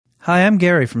Hi, I'm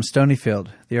Gary from Stonyfield,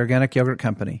 the organic yogurt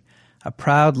company, a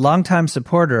proud, longtime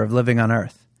supporter of living on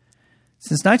Earth.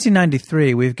 Since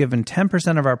 1993, we've given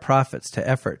 10% of our profits to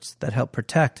efforts that help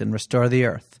protect and restore the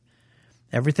Earth.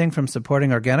 Everything from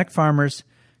supporting organic farmers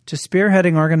to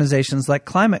spearheading organizations like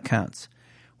Climate Counts,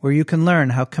 where you can learn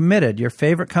how committed your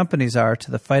favorite companies are to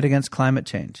the fight against climate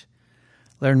change.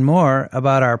 Learn more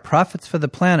about our Profits for the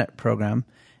Planet program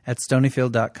at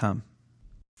stonyfield.com.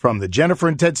 From the Jennifer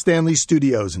and Ted Stanley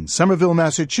studios in Somerville,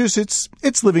 Massachusetts,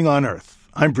 it's Living on Earth.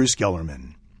 I'm Bruce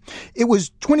Gellerman. It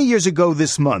was 20 years ago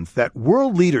this month that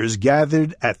world leaders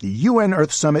gathered at the UN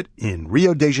Earth Summit in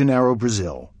Rio de Janeiro,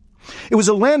 Brazil. It was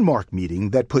a landmark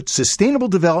meeting that put sustainable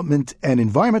development and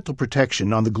environmental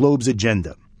protection on the globe's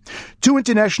agenda. 2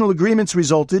 international agreements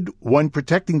resulted, one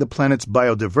protecting the planet's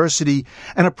biodiversity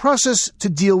and a process to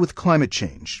deal with climate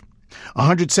change.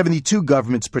 172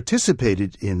 governments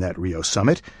participated in that Rio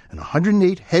summit, and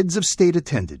 108 heads of state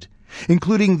attended,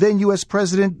 including then U.S.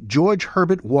 President George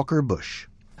Herbert Walker Bush.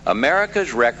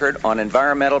 America's record on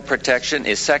environmental protection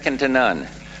is second to none,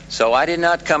 so I did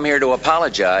not come here to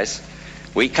apologize.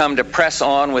 We come to press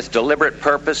on with deliberate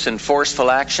purpose and forceful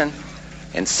action,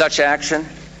 and such action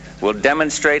will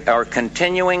demonstrate our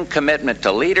continuing commitment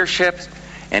to leadership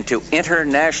and to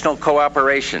international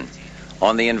cooperation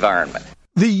on the environment.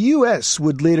 The U.S.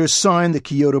 would later sign the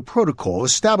Kyoto Protocol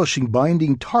establishing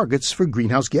binding targets for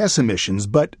greenhouse gas emissions,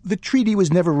 but the treaty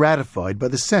was never ratified by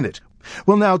the Senate.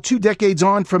 Well, now, 2 decades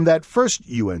on from that first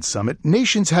UN summit,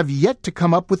 nations have yet to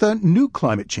come up with a new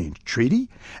climate change treaty,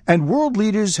 and world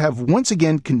leaders have once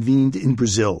again convened in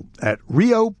Brazil at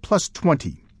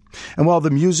RIO+20. And while the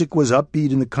music was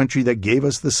upbeat in the country that gave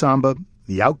us the samba,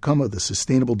 the outcome of the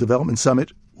Sustainable Development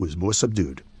Summit was more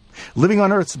subdued. Living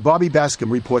on Earth's Bobby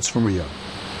Bascomb reports from Rio.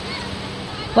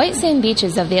 White sand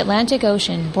beaches of the Atlantic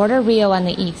Ocean border Rio on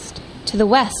the east. To the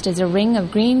west is a ring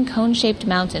of green cone-shaped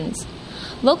mountains.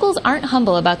 Locals aren't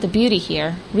humble about the beauty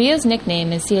here. Rio's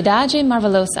nickname is Cidade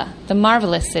Marvelosa, the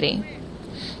marvelous city.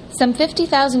 Some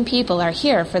 50,000 people are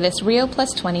here for this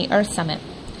Rio+20 Earth Summit.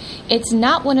 It's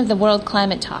not one of the World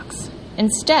Climate Talks.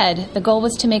 Instead, the goal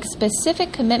was to make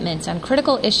specific commitments on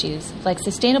critical issues like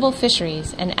sustainable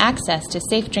fisheries and access to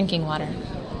safe drinking water.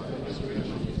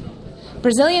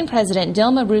 Brazilian President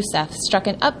Dilma Rousseff struck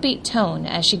an upbeat tone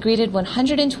as she greeted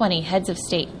 120 heads of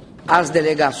state. As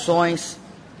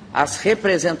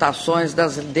representações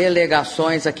das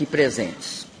delegações aqui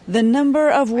presentes. The number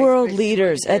of world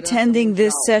leaders attending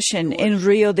this session in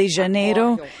Rio de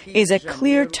Janeiro is a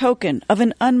clear token of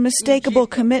an unmistakable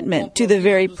commitment to the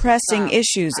very pressing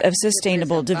issues of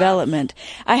sustainable development.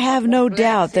 I have no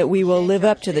doubt that we will live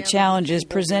up to the challenges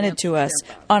presented to us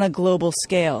on a global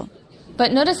scale.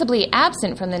 But noticeably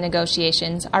absent from the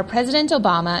negotiations are President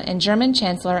Obama and German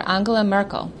Chancellor Angela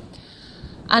Merkel.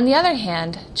 On the other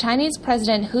hand, Chinese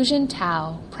President Hu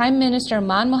Jintao, Prime Minister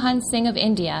Manmohan Singh of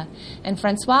India, and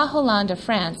François Hollande of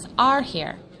France are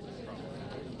here.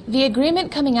 The agreement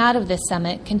coming out of this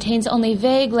summit contains only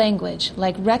vague language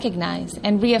like recognize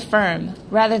and reaffirm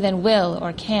rather than will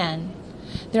or can.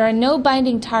 There are no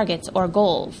binding targets or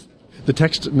goals. The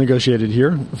text negotiated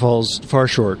here falls far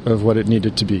short of what it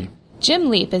needed to be. Jim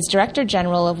Leap is Director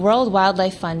General of World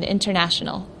Wildlife Fund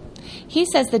International. He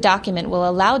says the document will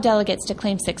allow delegates to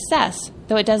claim success,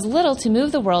 though it does little to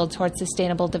move the world towards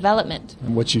sustainable development.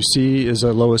 And what you see is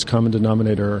a lowest common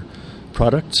denominator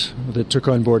product that took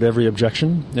on board every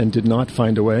objection and did not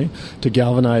find a way to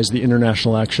galvanize the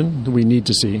international action that we need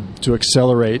to see to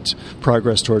accelerate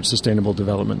progress towards sustainable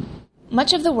development.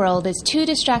 Much of the world is too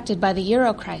distracted by the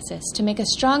Euro crisis to make a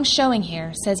strong showing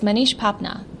here, says Manish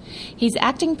Papna. He's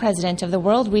acting president of the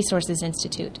World Resources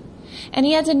Institute. And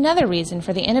he adds another reason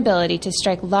for the inability to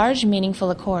strike large, meaningful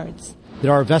accords.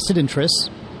 There are vested interests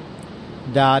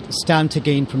that stand to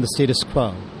gain from the status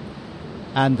quo.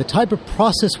 And the type of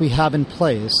process we have in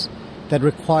place that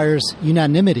requires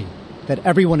unanimity, that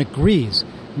everyone agrees,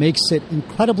 makes it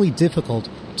incredibly difficult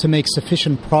to make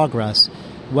sufficient progress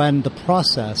when the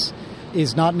process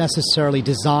is not necessarily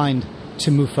designed to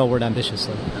move forward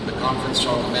ambitiously. And the conference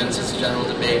shall commence its general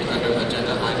debate under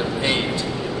Agenda Item 8.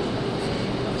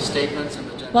 Statements in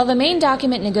the While the main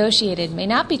document negotiated may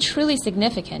not be truly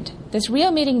significant, this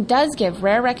Rio meeting does give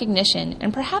rare recognition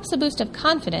and perhaps a boost of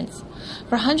confidence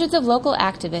for hundreds of local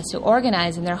activists who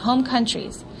organize in their home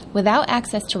countries without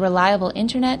access to reliable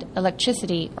internet,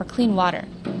 electricity, or clean water.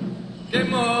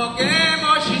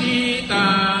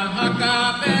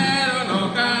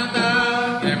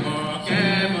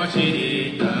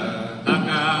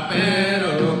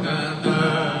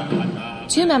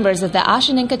 Two members of the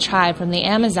Ashaninka tribe from the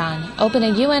Amazon open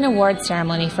a UN award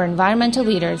ceremony for environmental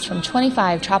leaders from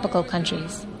 25 tropical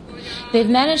countries. they've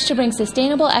managed to bring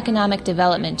sustainable economic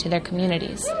development to their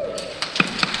communities.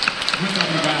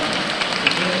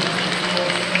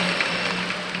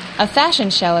 A fashion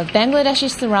show of Bangladeshi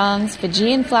sarongs,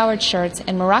 Fijian flowered shirts,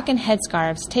 and Moroccan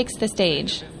headscarves takes the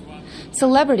stage.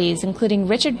 Celebrities, including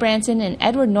Richard Branson and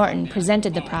Edward Norton,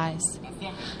 presented the prize.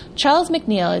 Charles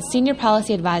McNeil is Senior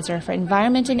Policy Advisor for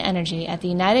Environment and Energy at the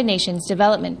United Nations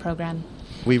Development Program.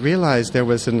 We realized there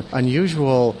was an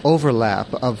unusual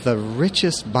overlap of the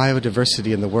richest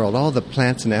biodiversity in the world, all the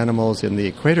plants and animals in the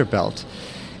equator belt.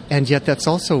 And yet that's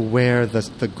also where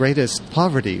the greatest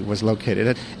poverty was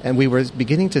located. And we were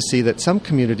beginning to see that some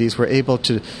communities were able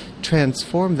to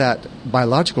transform that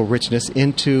biological richness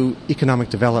into economic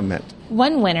development.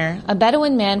 One winner, a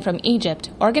Bedouin man from Egypt,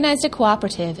 organized a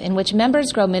cooperative in which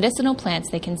members grow medicinal plants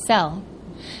they can sell.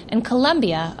 In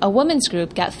Colombia, a women's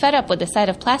group got fed up with the sight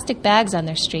of plastic bags on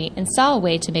their street and saw a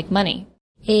way to make money.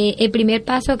 El primer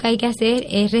paso que hay que hacer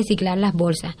es reciclar las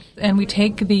bolsas. And we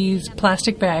take these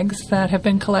plastic bags that have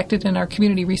been collected in our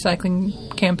community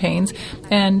recycling campaigns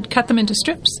and cut them into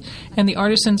strips. And the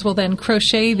artisans will then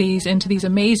crochet these into these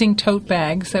amazing tote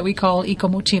bags that we call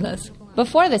eco-mochilas.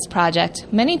 Before this project,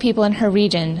 many people in her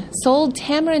region sold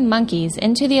tamarin monkeys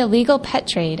into the illegal pet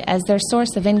trade as their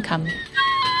source of income.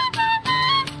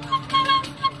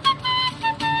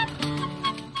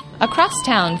 Across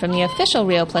town from the official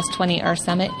Rio+20 Earth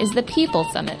Summit is the People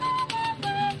Summit.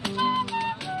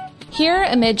 Here,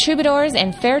 amid troubadours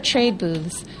and fair trade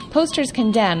booths, posters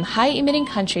condemn high-emitting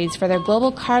countries for their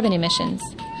global carbon emissions.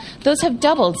 Those have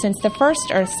doubled since the first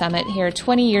Earth Summit here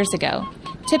 20 years ago,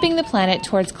 tipping the planet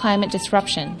towards climate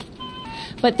disruption.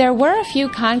 But there were a few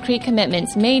concrete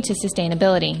commitments made to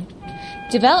sustainability.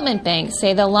 Development banks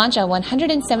say they'll launch a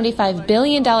 $175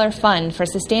 billion fund for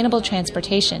sustainable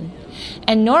transportation.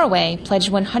 And Norway pledged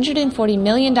 $140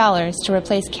 million to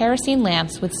replace kerosene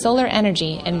lamps with solar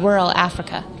energy in rural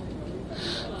Africa.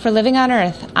 For Living on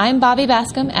Earth, I'm Bobby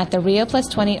Bascomb at the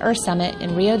Rio+20 Earth Summit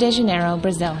in Rio de Janeiro,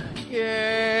 Brazil.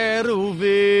 Quero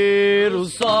ver o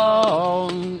sol,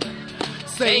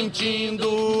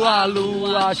 sentindo a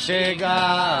lua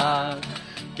chegar.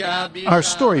 Our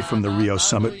story from the Rio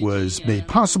Summit was made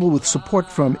possible with support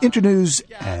from Internews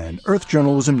and Earth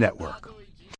Journalism Network.